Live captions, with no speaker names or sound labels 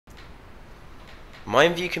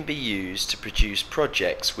MindView can be used to produce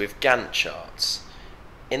projects with Gantt charts.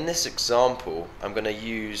 In this example, I'm going to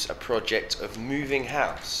use a project of moving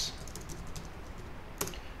house.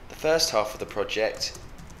 The first half of the project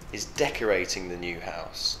is decorating the new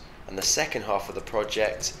house, and the second half of the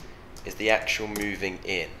project is the actual moving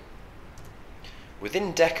in.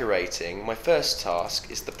 Within decorating, my first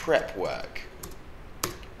task is the prep work.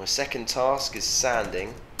 My second task is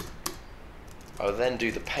sanding. I'll then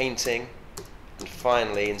do the painting and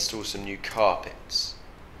finally install some new carpets.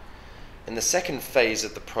 In the second phase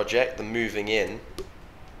of the project, the moving in,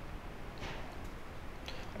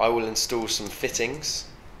 I will install some fittings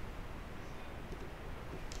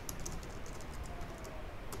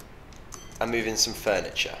and move in some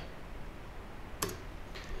furniture.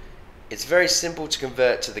 It's very simple to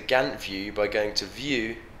convert to the Gantt view by going to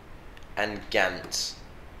View and Gantt.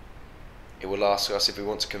 It will ask us if we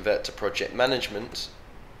want to convert to project management,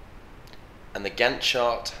 and the Gantt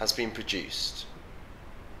chart has been produced.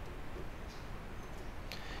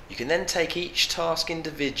 You can then take each task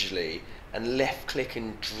individually and left click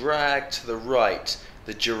and drag to the right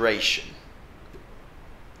the duration.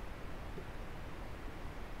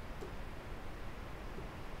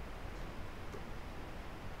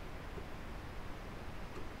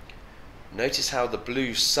 Notice how the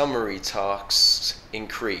blue summary tasks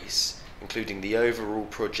increase, including the overall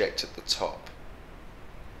project at the top.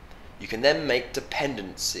 You can then make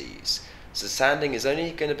dependencies. So sanding is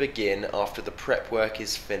only going to begin after the prep work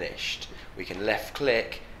is finished. We can left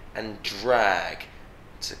click and drag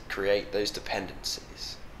to create those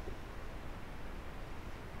dependencies.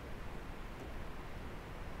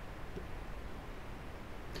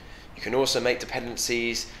 You can also make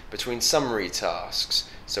dependencies between summary tasks,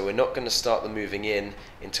 so we're not going to start the moving in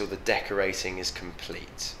until the decorating is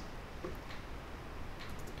complete.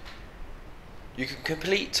 You can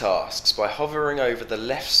complete tasks by hovering over the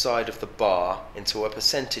left side of the bar until a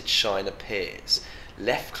percentage sign appears.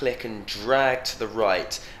 Left click and drag to the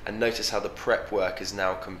right and notice how the prep work is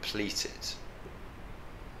now completed.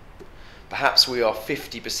 Perhaps we are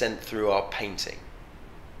 50% through our painting.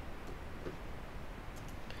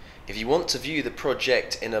 If you want to view the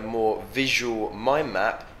project in a more visual mind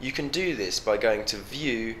map, you can do this by going to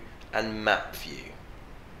View and Map View.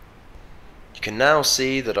 You can now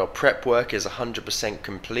see that our prep work is 100%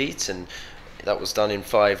 complete, and that was done in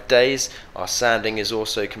 5 days. Our sanding is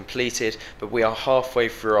also completed, but we are halfway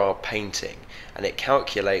through our painting, and it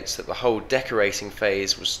calculates that the whole decorating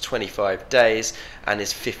phase was 25 days and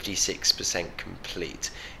is 56%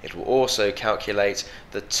 complete. It will also calculate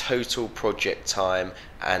the total project time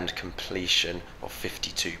and completion of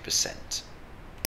 52%.